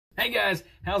Hey guys,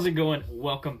 how's it going?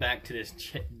 Welcome back to this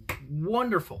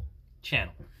wonderful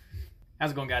channel.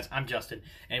 How's it going, guys? I'm Justin,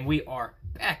 and we are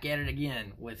back at it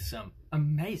again with some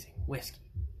amazing whiskey.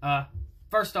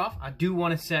 First off, I do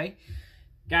want to say,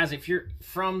 guys, if you're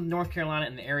from North Carolina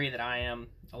in the area that I am,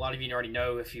 a lot of you already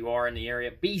know if you are in the area,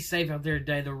 be safe out there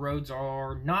today. The roads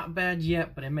are not bad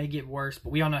yet, but it may get worse. But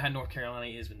we all know how North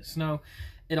Carolina is with the snow.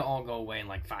 It'll all go away in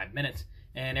like 5 minutes.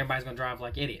 And everybody's going to drive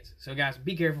like idiots. So, guys,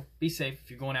 be careful. Be safe. If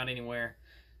you're going out anywhere,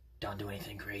 don't do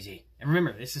anything crazy. And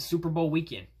remember, this is Super Bowl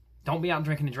weekend. Don't be out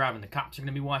drinking and driving. The cops are going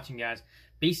to be watching, guys.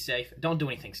 Be safe. Don't do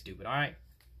anything stupid, all right?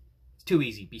 It's too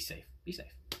easy. Be safe. Be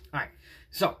safe. All right.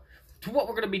 So, to what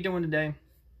we're going to be doing today,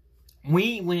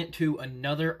 we went to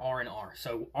another R&R.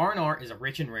 So, R&R is a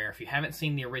rich and rare. If you haven't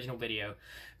seen the original video,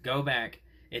 go back.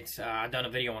 It's I've done a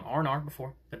video on R&R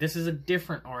before, but this is a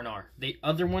different R&R. The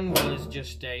other one was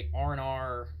just a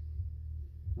R&R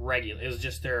regular. It was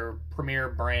just their premier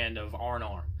brand of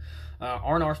R&R.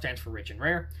 R&R stands for rich and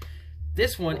rare.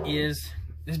 This one is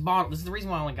this bottle. This is the reason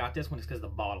why I only got this one is because of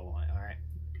the bottle on it. All right.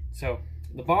 So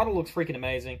the bottle looks freaking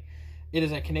amazing. It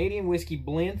is a Canadian whiskey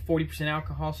blend, 40%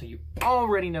 alcohol, so you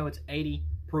already know it's 80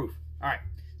 proof. All right.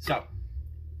 So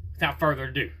without further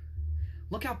ado,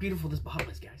 look how beautiful this bottle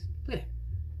is, guys. Look at it.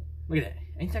 Look at that.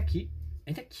 Ain't that cute?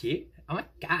 Ain't that cute? Oh my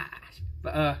gosh.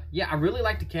 But yeah, I really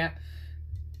like the cap.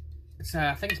 It's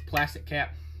I think it's plastic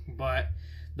cap, but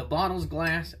the bottle's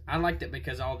glass. I liked it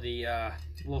because all the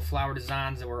little flower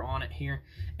designs that were on it here.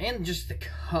 And just the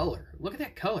color. Look at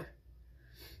that color.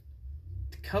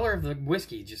 The color of the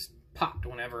whiskey just popped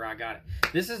whenever I got it.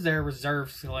 This is their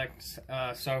Reserve Select,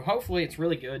 so hopefully it's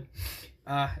really good.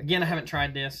 Again, I haven't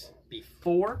tried this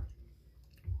before,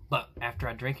 but after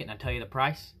I drink it and I tell you the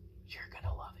price, you're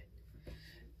gonna love it.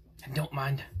 And don't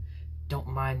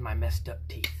mind my messed up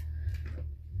teeth.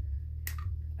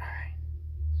 Alright.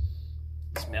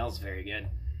 Smells very good.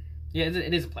 Yeah,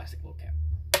 it is a plastic little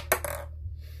cap.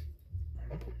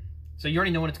 So you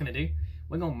already know what it's gonna do.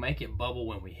 We're gonna make it bubble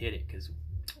when we hit it, because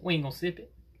we ain't gonna sip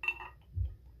it.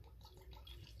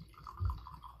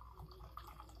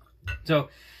 So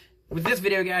with this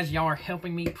video, guys, y'all are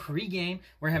helping me pre-game.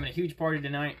 We're having a huge party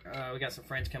tonight. We got some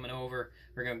friends coming over.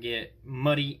 We're going to get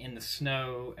muddy in the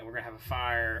snow, and we're going to have a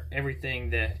fire. Everything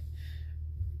that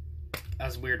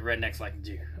us weird rednecks like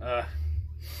to do.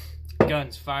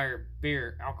 Guns, fire,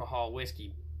 beer, alcohol,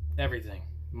 whiskey, everything.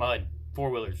 Mud,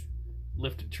 four-wheelers,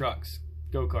 lifted trucks,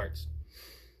 go-karts.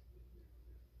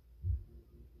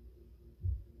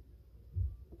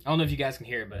 I don't know if you guys can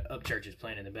hear it, but Upchurch is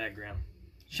playing in the background.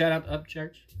 Shout out to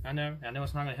Upchurch. I know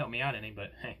it's not going to help me out any,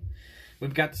 but hey,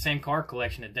 we've got the same car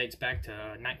collection that dates back to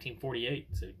 1948.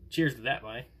 So cheers to that,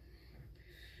 buddy.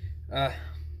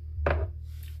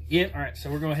 Yeah, all right. So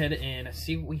we're going to go ahead and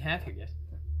see what we have here, guys.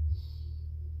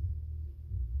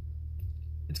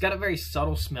 It's got a very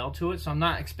subtle smell to it, so I'm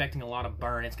not expecting a lot of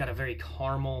burn. It's got a very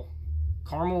caramel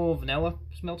vanilla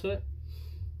smell to it.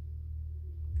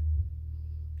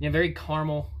 Yeah, very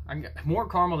caramel. I got more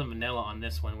caramel than vanilla on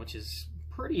this one, which is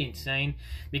pretty insane,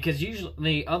 because usually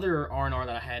the other R&R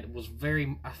that I had was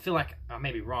very, I feel like I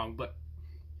may be wrong, but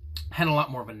had a lot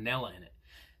more vanilla in it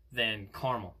than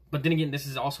caramel. But then again, this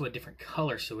is also a different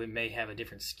color, so it may have a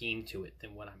different scheme to it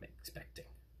than what I'm expecting.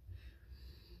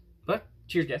 But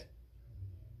cheers, guys.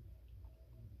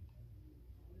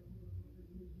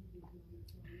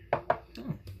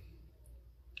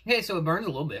 Okay, so it burns a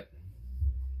little bit.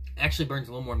 Actually burns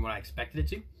a little more than what I expected it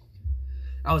to.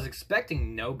 I was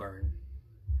expecting no burn,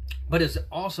 but it's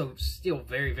also still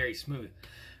very, very smooth.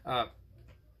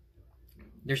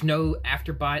 There's no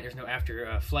after bite. There's no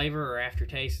after flavor or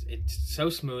aftertaste. It's so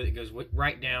smooth. It goes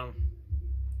right down.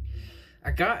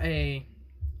 I got a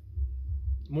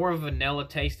more of a vanilla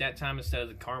taste that time instead of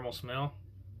the caramel smell.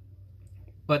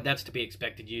 But that's to be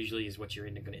expected usually, is what you're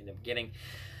going to end up getting.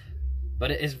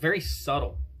 But it is very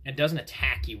subtle. It doesn't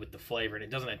attack you with the flavor, and it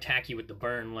doesn't attack you with the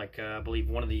burn like I believe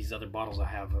one of these other bottles I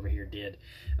have over here did.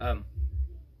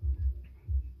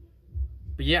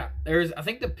 But yeah, I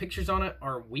think the pictures on it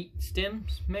are wheat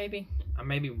stems, maybe. I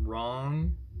may be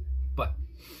wrong, but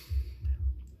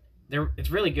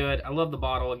it's really good. I love the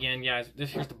bottle again, guys.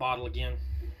 Here's the bottle again.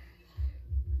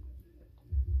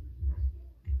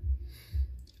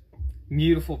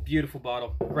 Beautiful, beautiful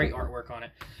bottle. Great artwork on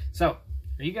it. So,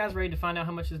 are you guys ready to find out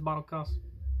how much this bottle costs?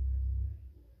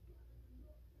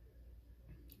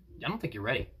 I don't think you're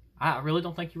ready. I really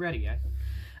don't think you're ready, guys.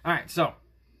 All right, so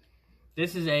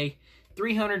this is a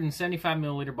 375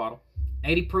 milliliter bottle,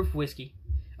 80 proof whiskey,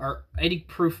 or 80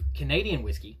 proof Canadian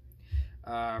whiskey,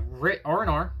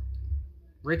 R&R,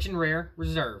 rich and rare,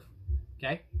 reserve.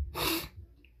 Okay, this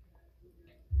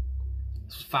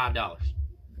was $5.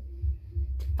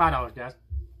 $5, guys.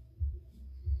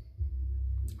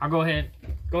 I'll go ahead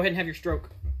and have your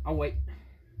stroke. I'll wait.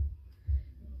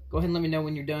 Go ahead and let me know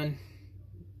when you're done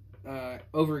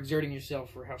overexerting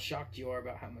yourself for how shocked you are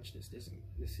about how much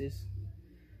this is.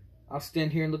 I'll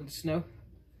stand here and look at the snow.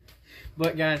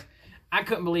 But guys, I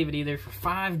couldn't believe it either. For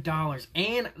 $5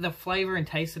 and the flavor and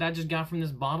taste that I just got from this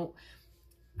bottle,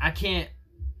 I can't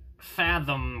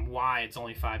fathom why it's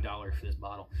only $5 for this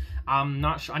bottle. I'm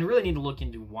not sure. I really need to look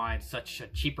into why it's such a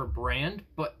cheaper brand,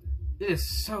 but it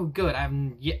is so good.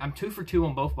 I'm 2 for 2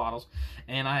 on both bottles,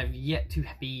 and I've yet to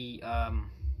be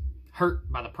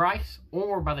hurt by the price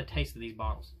or by the taste of these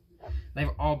bottles. They've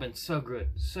all been so good.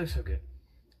 So good.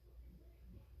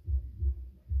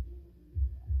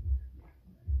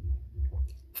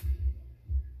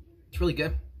 It's really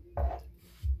good.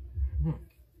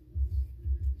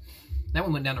 That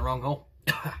one went down the wrong hole.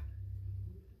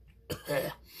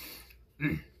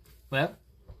 Well,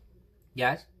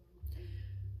 guys,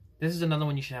 this is another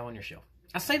one you should have on your shelf.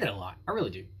 I say that a lot. I really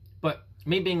do. But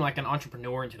me being like an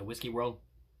entrepreneur into the whiskey world,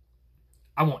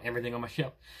 I want everything on my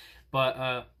shelf. But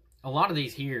a lot of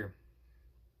these here,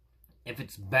 if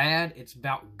it's bad, it's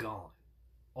about gone.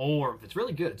 Or if it's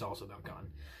really good, it's also about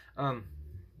gone.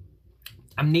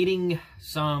 I'm needing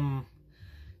some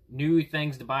new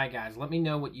things to buy, guys. Let me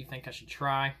know what you think I should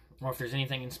try, or if there's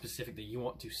anything in specific that you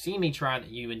want to see me try that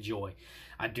you enjoy.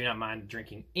 I do not mind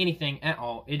drinking anything at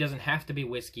all. It doesn't have to be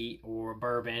whiskey or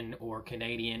bourbon or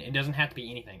Canadian. It doesn't have to be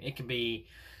anything. It could be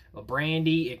a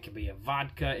brandy. It could be a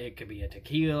vodka. It could be a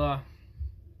tequila.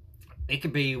 It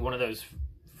could be one of those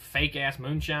fake-ass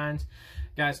moonshines.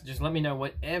 Guys, just let me know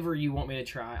whatever you want me to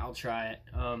try. I'll try it.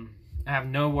 I have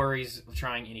no worries of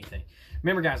trying anything.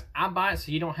 Remember, guys, I buy it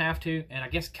so you don't have to, and I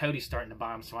guess Cody's starting to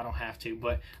buy them so I don't have to,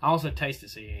 but I also taste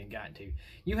it so you ain't got to.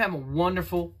 You have a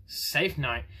wonderful, safe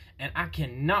night, and I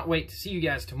cannot wait to see you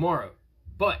guys tomorrow.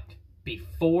 But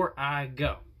before I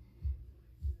go,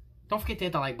 don't forget to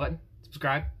hit that like button,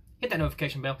 subscribe, hit that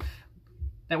notification bell.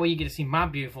 That way you get to see my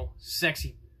beautiful,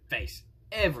 sexy face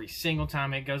every single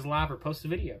time it goes live or posts a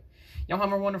video. Y'all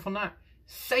have a wonderful night,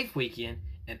 safe weekend,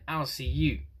 and I'll see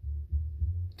you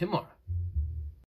tomorrow.